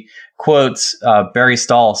he quotes Barry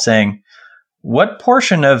Stahl saying, "What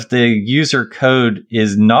portion of the user code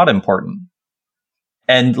is not important?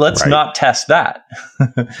 And let's not test that."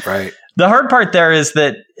 Right. The hard part there is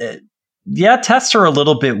that, tests are a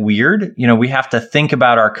little bit weird. You know, we have to think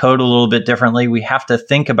about our code a little bit differently. We have to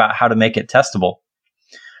think about how to make it testable.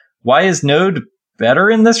 Why is Node better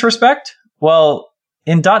in this respect? Well,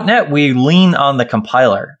 in .NET, we lean on the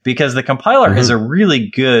compiler because the compiler is a really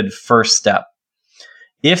good first step.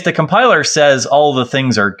 If the compiler says all the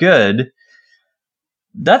things are good,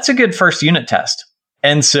 that's a good first unit test.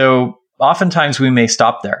 And so oftentimes we may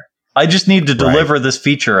stop there. I just need to deliver this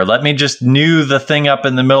feature. Let me just new the thing up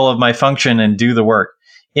in the middle of my function and do the work.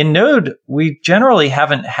 In Node, we generally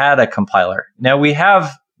haven't had a compiler. Now we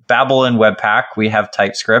have Babel and Webpack, we have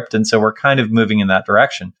TypeScript, and so we're kind of moving in that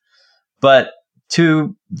direction. But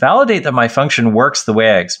to validate that my function works the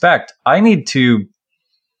way I expect, I need to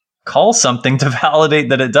call something to validate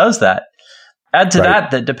that it does that. Add to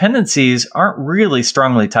that dependencies aren't really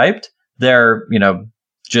strongly typed. They're,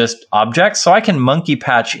 just objects. So I can monkey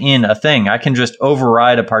patch in a thing. I can just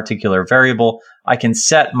override a particular variable. I can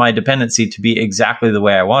set my dependency to be exactly the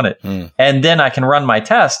way I want it. And then I can run my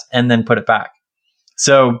test and then put it back.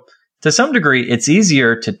 So to some degree, it's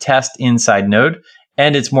easier to test inside Node.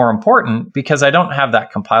 And it's more important because I don't have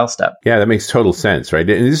that compile step. Yeah, that makes total sense, right?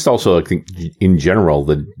 And this is also, I think, in general,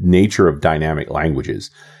 the nature of dynamic languages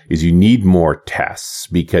is you need more tests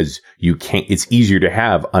because it's easier to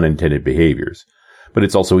have unintended behaviors. But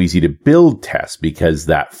it's also easy to build tests because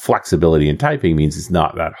that flexibility in typing means it's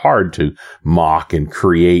not that hard to mock and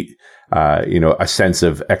create, a sense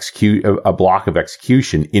of a block of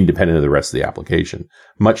execution independent of the rest of the application.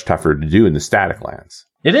 Much tougher to do in the static lands.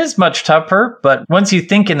 It is much tougher, but once you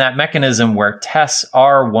think in that mechanism where tests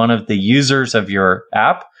are one of the users of your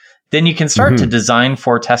app, then you can start to design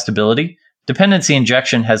for testability. Dependency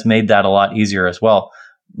injection has made that a lot easier as well.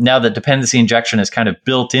 Now that dependency injection is kind of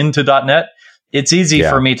built into .NET, it's easy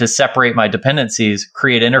for me to separate my dependencies,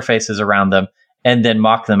 create interfaces around them, and then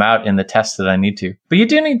mock them out in the tests that I need to. But you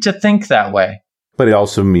do need to think that way. But it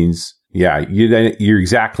also means, you're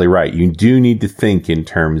exactly right. You do need to think in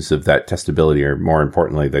terms of that testability, or more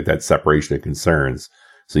importantly, that separation of concerns.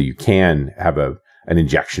 So you can have an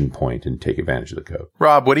injection point and take advantage of the code.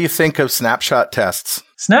 Rob, what do you think of snapshot tests?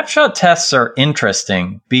 Snapshot tests are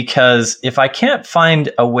interesting because if I can't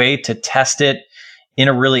find a way to test it in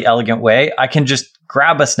a really elegant way, I can just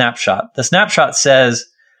grab a snapshot. The snapshot says,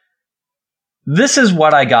 this is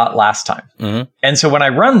what I got last time. Mm-hmm. And so when I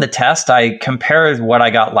run the test, I compare what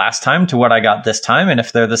I got last time to what I got this time. And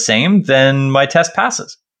if they're the same, then my test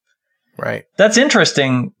passes. Right. That's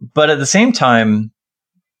interesting. But at the same time,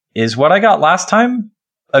 is what I got last time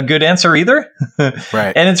a good answer either?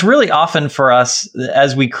 Right. And it's really often for us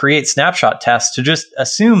as we create snapshot tests to just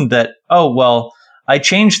assume that, oh, well, I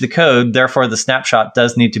changed the code, therefore the snapshot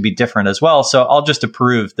does need to be different as well. So I'll just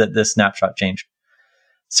approve that this snapshot changed.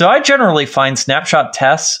 So I generally find snapshot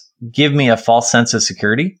tests give me a false sense of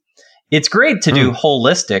security. It's great to do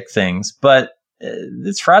holistic things, but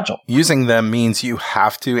it's fragile. Using them means you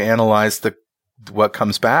have to analyze what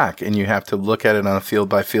comes back, and you have to look at it on a field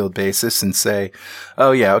by field basis and say,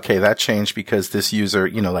 oh yeah, okay, that changed because this user,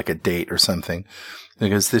 like a date or something,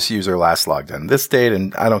 because this user last logged on this date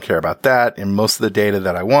and I don't care about that. And most of the data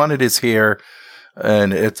that I wanted is here,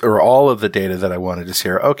 or all of the data that I wanted is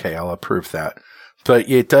here. Okay, I'll approve that. But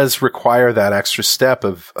it does require that extra step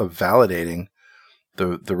of validating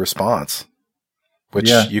the response, which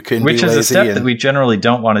you can be lazy. Which is a step that we generally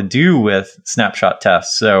don't want to do with snapshot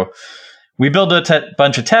tests. So we build a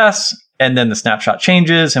bunch of tests, and then the snapshot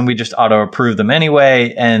changes, and we just auto-approve them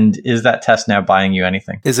anyway. And is that test now buying you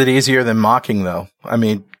anything? Is it easier than mocking, though? I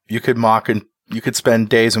mean, you could mock and you could spend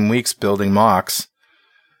days and weeks building mocks.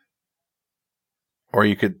 Or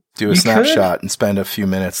you could do a snapshot and spend a few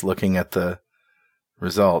minutes looking at the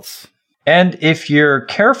results. And if you're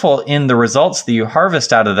careful in the results that you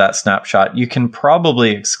harvest out of that snapshot, you can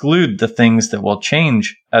probably exclude the things that will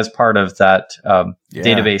change as part of that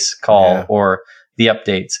database call or the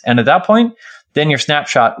updates. And at that point, then your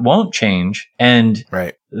snapshot won't change. And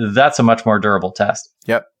that's a much more durable test.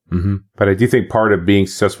 Yep. Mm-hmm. But I do think part of being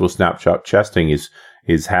successful snapshot testing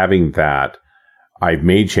is having that. I've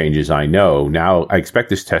made changes. I know now I expect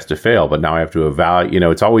this test to fail, but now I have to evaluate,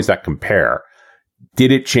 it's always that compare.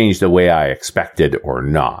 Did it change the way I expected or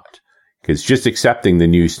not? Because just accepting the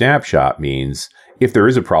new snapshot means if there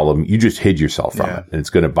is a problem, you just hid yourself from it, and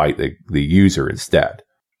it's going to bite the user instead.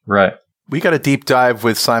 Right. We got a deep dive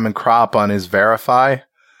with Simon Kropp on his Verify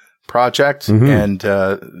project, and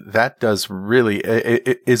that does really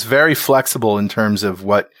it is very flexible in terms of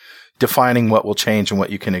defining what will change and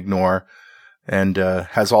what you can ignore, and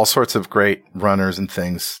has all sorts of great runners and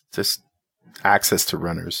things, just access to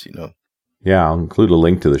runners, Yeah, I'll include a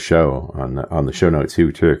link to the show on the show notes too,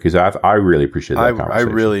 because I really appreciate that conversation.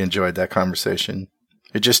 I really enjoyed that conversation.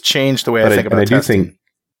 It just changed the way I think about testing.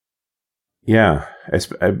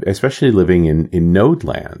 Especially living in Node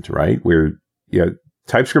land, right? Where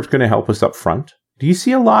TypeScript's going to help us up front. Do you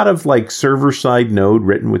see a lot of server-side Node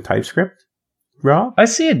written with TypeScript, Rob? I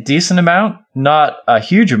see a decent amount, not a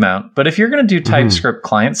huge amount. But if you're going to do TypeScript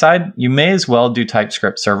client-side, you may as well do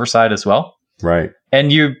TypeScript server-side as well. Right.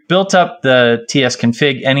 And you built up the TS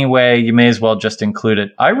config anyway, you may as well just include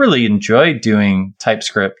it. I really enjoy doing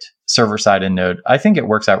TypeScript server-side in Node. I think it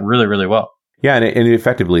works out really, really well. Yeah, and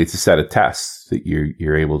effectively, it's a set of tests that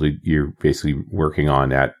you're basically working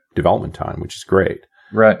on at development time, which is great.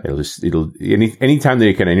 Right. Anytime that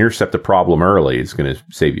you can intercept a problem early, it's going to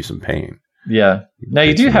save you some pain. Yeah. Now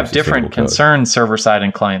you do have different concerns server-side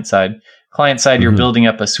and client-side. Client-side, you're building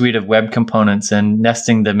up a suite of web components and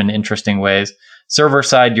nesting them in interesting ways.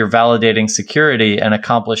 Server-side, you're validating security and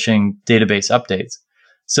accomplishing database updates.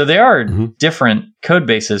 So they are different code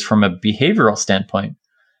bases from a behavioral standpoint,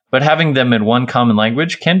 but having them in one common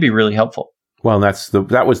language can be really helpful. Well,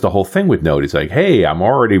 that was the whole thing with Node. It's like, hey, I'm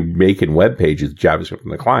already making web pages, JavaScript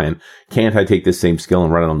from the client. Can't I take this same skill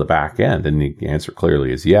and run it on the back end? And the answer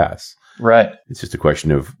clearly is yes. Right. It's just a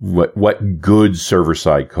question of what good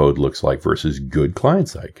server-side code looks like versus good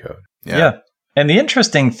client-side code. Yeah. And the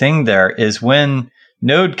interesting thing there is when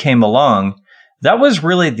Node came along, that was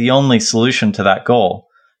really the only solution to that goal.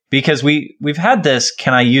 Because we've had this,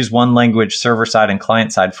 can I use one language server-side and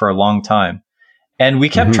client-side for a long time. And we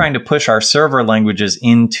kept trying to push our server languages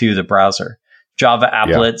into the browser. Java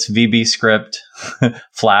applets, VBScript,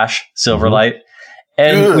 Flash, Silverlight.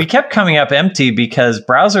 And we kept coming up empty because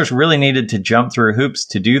browsers really needed to jump through hoops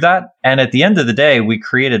to do that. And at the end of the day, we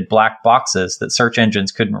created black boxes that search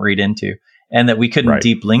engines couldn't read into and that we couldn't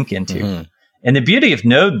deep link into. And the beauty of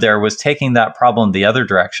Node there was taking that problem the other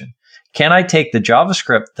direction. Can I take the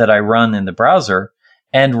JavaScript that I run in the browser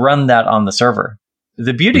and run that on the server?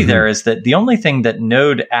 The beauty there is that the only thing that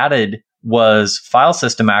Node added was file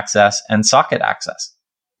system access and socket access.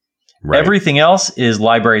 Everything else is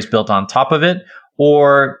libraries built on top of it,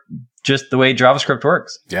 or just the way JavaScript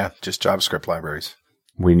works. Yeah, just JavaScript libraries.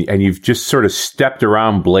 And you've just sort of stepped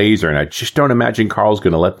around Blazor, and I just don't imagine Carl's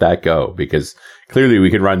going to let that go, because clearly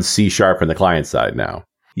we can run C# on the client side now.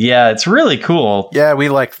 Yeah, it's really cool. Yeah, we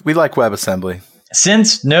like WebAssembly.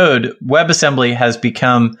 Since Node, WebAssembly has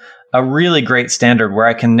become a really great standard where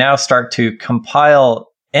I can now start to compile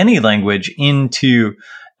any language into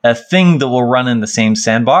a thing that will run in the same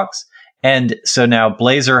sandbox. And so now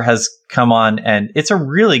Blazor has come on, and it's a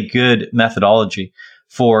really good methodology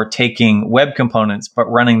for taking web components, but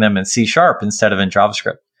running them in C# instead of in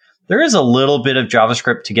JavaScript. There is a little bit of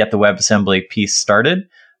JavaScript to get the WebAssembly piece started,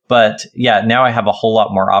 but yeah, now I have a whole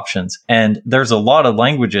lot more options. And there's a lot of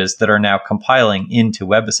languages that are now compiling into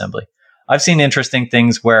WebAssembly. I've seen interesting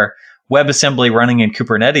things where WebAssembly running in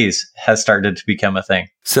Kubernetes has started to become a thing.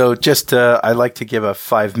 So just, I'd like to give a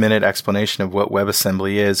 5-minute explanation of what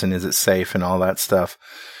WebAssembly is and is it safe and all that stuff.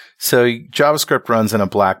 So JavaScript runs in a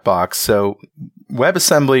black box. So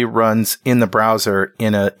WebAssembly runs in the browser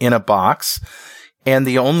in a box, and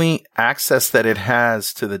the only access that it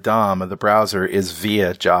has to the DOM of the browser is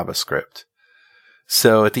via JavaScript.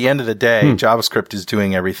 So at the end of the day, JavaScript is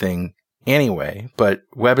doing everything anyway, but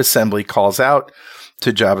WebAssembly calls out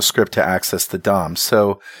to JavaScript to access the DOM.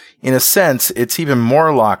 So in a sense, it's even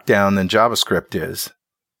more locked down than JavaScript is.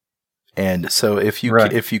 And so if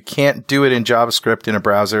you can't do it in JavaScript in a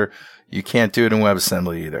browser, you can't do it in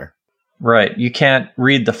WebAssembly either. Right. You can't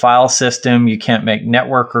read the file system. You can't make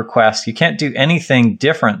network requests. You can't do anything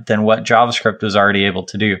different than what JavaScript was already able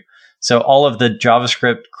to do. So all of the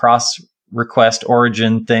JavaScript cross request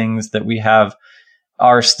origin things that we have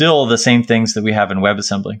are still the same things that we have in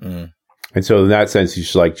WebAssembly. Mm. And so in that sense, you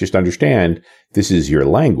just understand this is your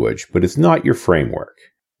language, but it's not your framework.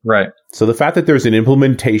 Right. So the fact that there's an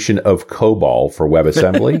implementation of COBOL for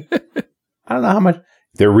WebAssembly, I don't know how much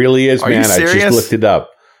there really is, man. I just looked it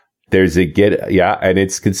up. There's a and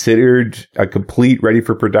it's considered a complete ready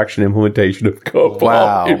for production implementation of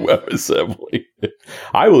COBOL in WebAssembly.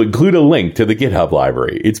 I will include a link to the GitHub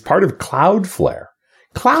library. It's part of Cloudflare.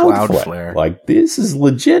 Cloudflare. Like, this is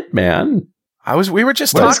legit, man. We were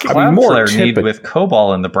just talking. about Cloudflare need with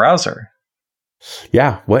COBOL in the browser.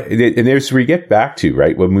 Yeah. And there's where we get back to,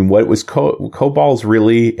 right? I mean, what was COBOL is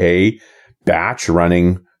really a batch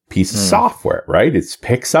running piece of software, right? It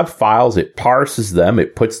picks up files, it parses them,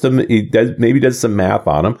 it puts them, does some math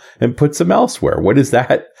on them and puts them elsewhere. What is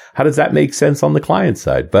that? How does that make sense on the client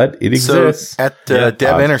side? But it exists. So at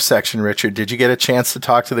Dev Intersection, Richard, did you get a chance to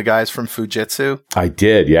talk to the guys from Fujitsu? I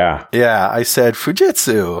did, yeah. Yeah, I said,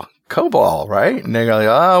 Fujitsu, COBOL, right? And they're like,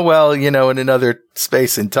 oh, well, in another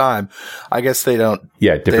space and time. I guess they don't,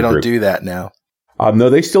 they don't do that now.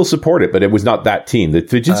 No, they still support it, but it was not that team. The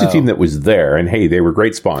Fujitsu team that was there, and hey, they were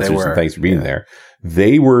great sponsors, and thanks for being there.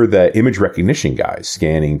 They were the image recognition guys,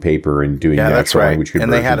 scanning paper and doing natural language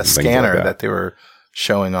conversions. And they had a scanner that they were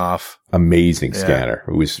showing off. Amazing scanner.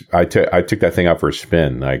 It was. I took that thing out for a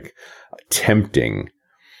spin, like tempting.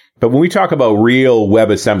 But when we talk about real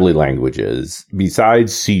WebAssembly languages,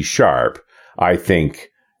 besides C#, I think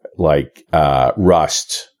like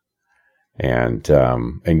Rust and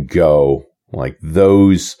Go. Like,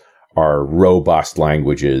 those are robust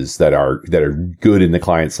languages that are good in the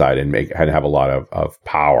client side and have a lot of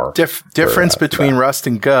power. Difference between Rust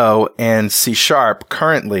and Go and C#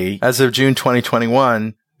 currently, as of June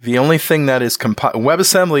 2021, the only thing that is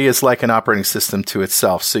WebAssembly is like an operating system to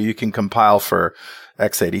itself. So you can compile for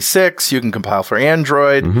x86, you can compile for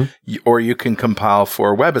Android, or you can compile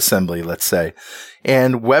for WebAssembly, let's say.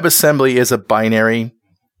 And WebAssembly is a binary,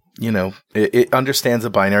 it understands a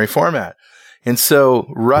binary format. And so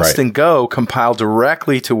Rust and Go compile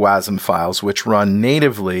directly to WASM files, which run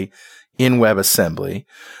natively in WebAssembly,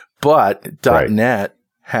 but .NET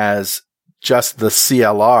has just the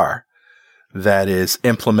CLR that is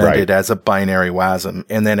implemented as a binary WASM.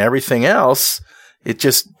 And then everything else, it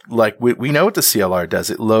just, like, we know what the CLR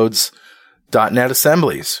does. It loads .NET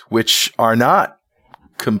assemblies, which are not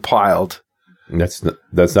compiled. That's not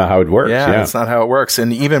how it works. Yeah, that's not how it works.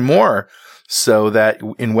 And even more so that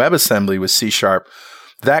in WebAssembly with C#,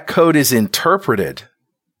 that code is interpreted.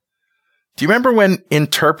 Do you remember when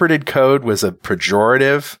interpreted code was a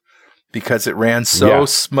pejorative because it ran so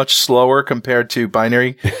much slower compared to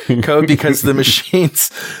binary code? Because the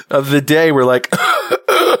machines of the day were like,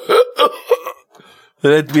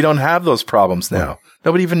 we don't have those problems now.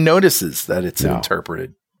 Nobody even notices that it's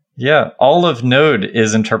interpreted. Yeah, all of Node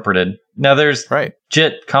is interpreted. Now there's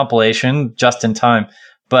JIT compilation just in time,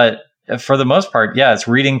 but for the most part, it's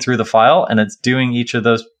reading through the file and it's doing each of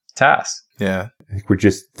those tasks. Yeah. I think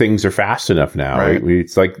things are fast enough now. Right?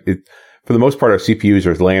 It's like, for the most part, our CPUs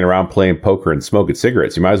are laying around playing poker and smoking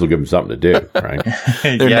cigarettes. You might as well give them something to do, right?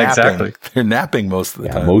 They're napping. Exactly. They're napping most of the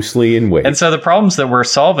time. Mostly in wait. And so the problems that we're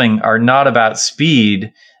solving are not about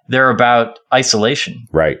speed. They're about isolation.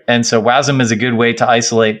 Right. And so WASM is a good way to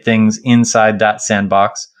isolate things inside that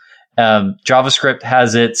sandbox. JavaScript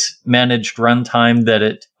has its managed runtime that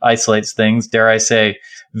it isolates things. Dare I say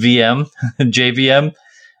VM, JVM,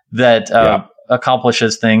 that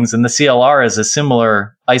accomplishes things. And the CLR is a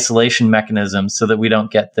similar isolation mechanism so that we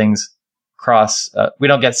don't get things we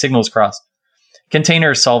don't get signals crossed.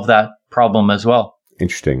 Containers solve that problem as well.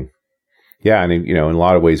 Interesting. Yeah. And, in a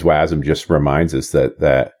lot of ways, WASM just reminds us that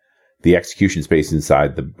the execution space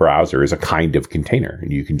inside the browser is a kind of container,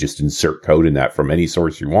 and you can just insert code in that from any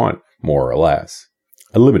source you want, more or less.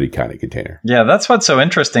 A limited kind of container. Yeah, that's what's so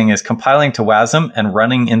interesting is compiling to WASM and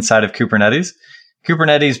running inside of Kubernetes.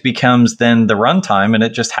 Kubernetes becomes then the runtime, and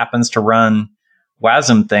it just happens to run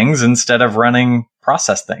WASM things instead of running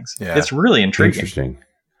process things. Yeah. It's really intriguing. Interesting.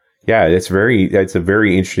 Yeah, it's a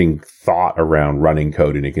very interesting thought around running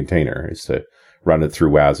code in a container, is to run it through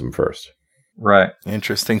WASM first. Right.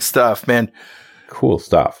 Interesting stuff, man. Cool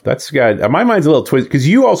stuff. That's good. My mind's a little twisted because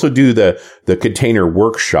you also do the container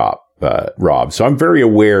workshop, Rob. So I'm very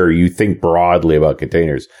aware you think broadly about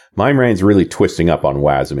containers. My mind's really twisting up on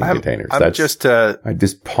WASM and containers. I'm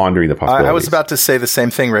just pondering the possibilities. I was about to say the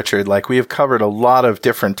same thing, Richard. Like, we have covered a lot of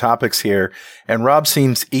different topics here, and Rob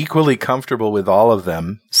seems equally comfortable with all of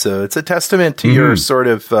them. So it's a testament to your sort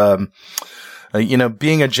of,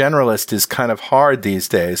 being a generalist is kind of hard these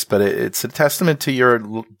days, but it's a testament to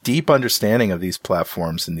your deep understanding of these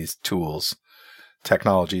platforms and these tools,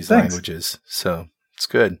 technologies, languages. So it's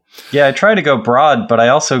good. Yeah, I try to go broad, but I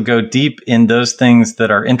also go deep in those things that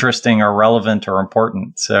are interesting or relevant or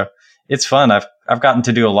important. So it's fun. I've gotten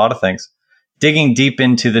to do a lot of things. Digging deep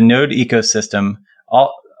into the Node ecosystem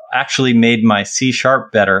actually made my C#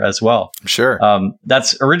 better as well. Sure.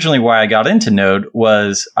 That's originally why I got into Node,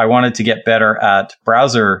 was I wanted to get better at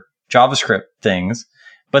browser JavaScript things.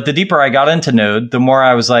 But the deeper I got into Node, the more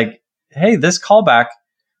I was like, hey, this callback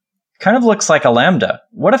kind of looks like a Lambda.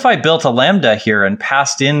 What if I built a Lambda here and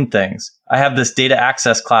passed in things? I have this data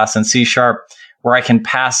access class in C# where I can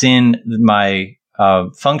pass in my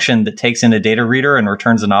function that takes in a data reader and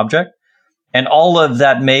returns an object. And all of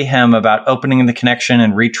that mayhem about opening the connection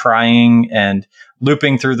and retrying and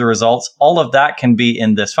looping through the results, all of that can be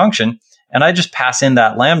in this function. And I just pass in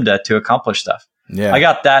that Lambda to accomplish stuff. Yeah, I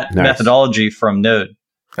got that methodology from Node.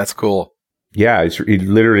 That's cool. Yeah, it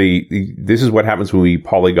literally, this is what happens when we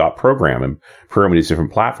polyglot program and program these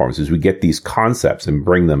different platforms, is we get these concepts and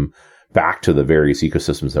bring them back to the various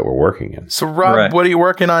ecosystems that we're working in. So, Rob, What are you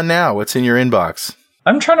working on now? What's in your inbox?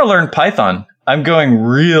 I'm trying to learn Python. I'm going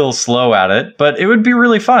real slow at it, but it would be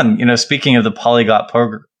really fun. Speaking of the polyglot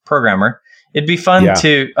programmer, it'd be fun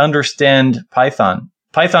to understand Python.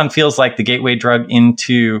 Python feels like the gateway drug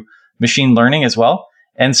into machine learning as well.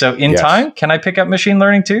 And so in time, can I pick up machine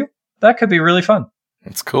learning too? That could be really fun.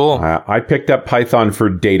 That's cool. I picked up Python for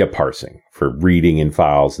data parsing, for reading in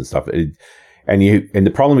files and stuff. And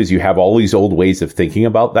the problem is you have all these old ways of thinking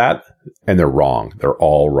about that, and they're wrong. They're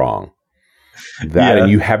all wrong. And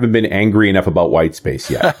you haven't been angry enough about white space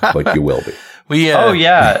yet, but you will be.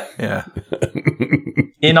 Yeah.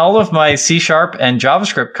 In all of my C# and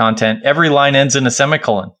JavaScript content, every line ends in a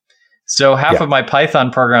semicolon. So half of my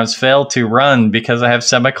Python programs fail to run because I have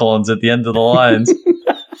semicolons at the end of the lines.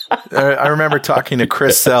 I remember talking to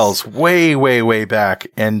Chris Sells way, way, way back,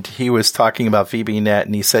 and he was talking about VBNet,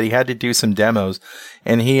 and he said he had to do some demos,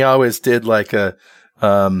 and he always did like a,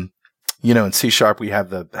 in C# we have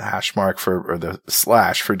the hash mark or the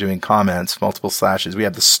slash for doing comments, multiple slashes. We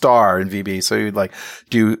have the star in VB, so you'd like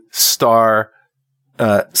do star,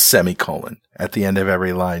 semicolon at the end of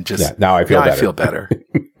every line. Now I feel better.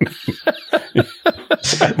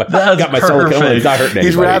 Got my semicolon. It's not hurting anybody.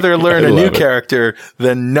 He'd rather learn a new character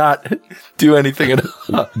than not do anything at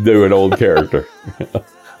all. Do an old character.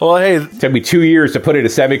 Well, hey, it took me 2 years to put in a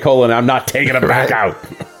semicolon. I'm not taking it back out.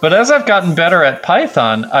 But as I've gotten better at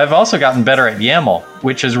Python, I've also gotten better at YAML,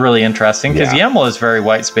 which is really interesting because YAML is very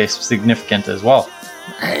white space significant as well.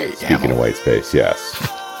 Hey, Speaking of white space, yes.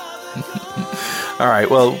 All right.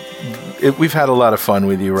 Well, we've had a lot of fun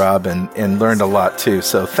with you, Rob, and learned a lot too.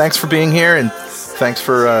 So thanks for being here, and thanks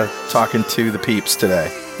for talking to the peeps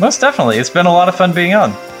today. Most definitely. It's been a lot of fun being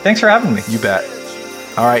on. Thanks for having me. You bet.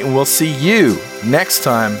 All right, and we'll see you next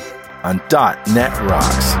time on .NET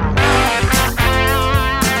Rocks.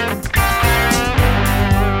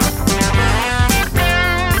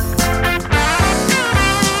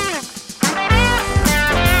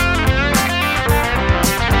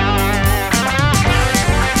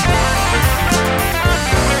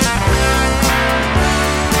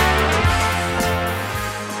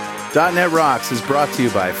 .NET Rocks is brought to you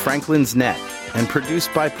by Franklin's Net and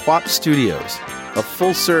produced by Pwop Studios, a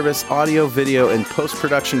full-service audio, video, and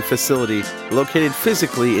post-production facility located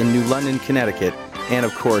physically in New London, Connecticut, and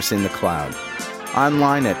of course in the cloud.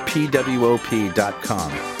 Online at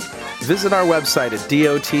pwop.com. Visit our website at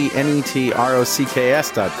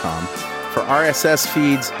dotnetrocks.com for RSS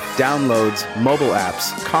feeds, downloads, mobile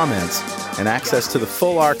apps, comments, and access to the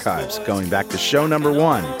full archives going back to show number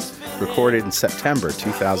 1, recorded in September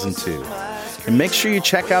 2002. And make sure you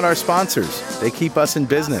check out our sponsors. They keep us in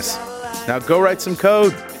business. Now go write some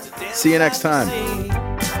code. See you next time.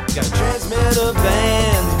 Got transmitter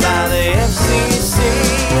banned by the FCC.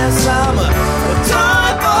 Yes, I'm a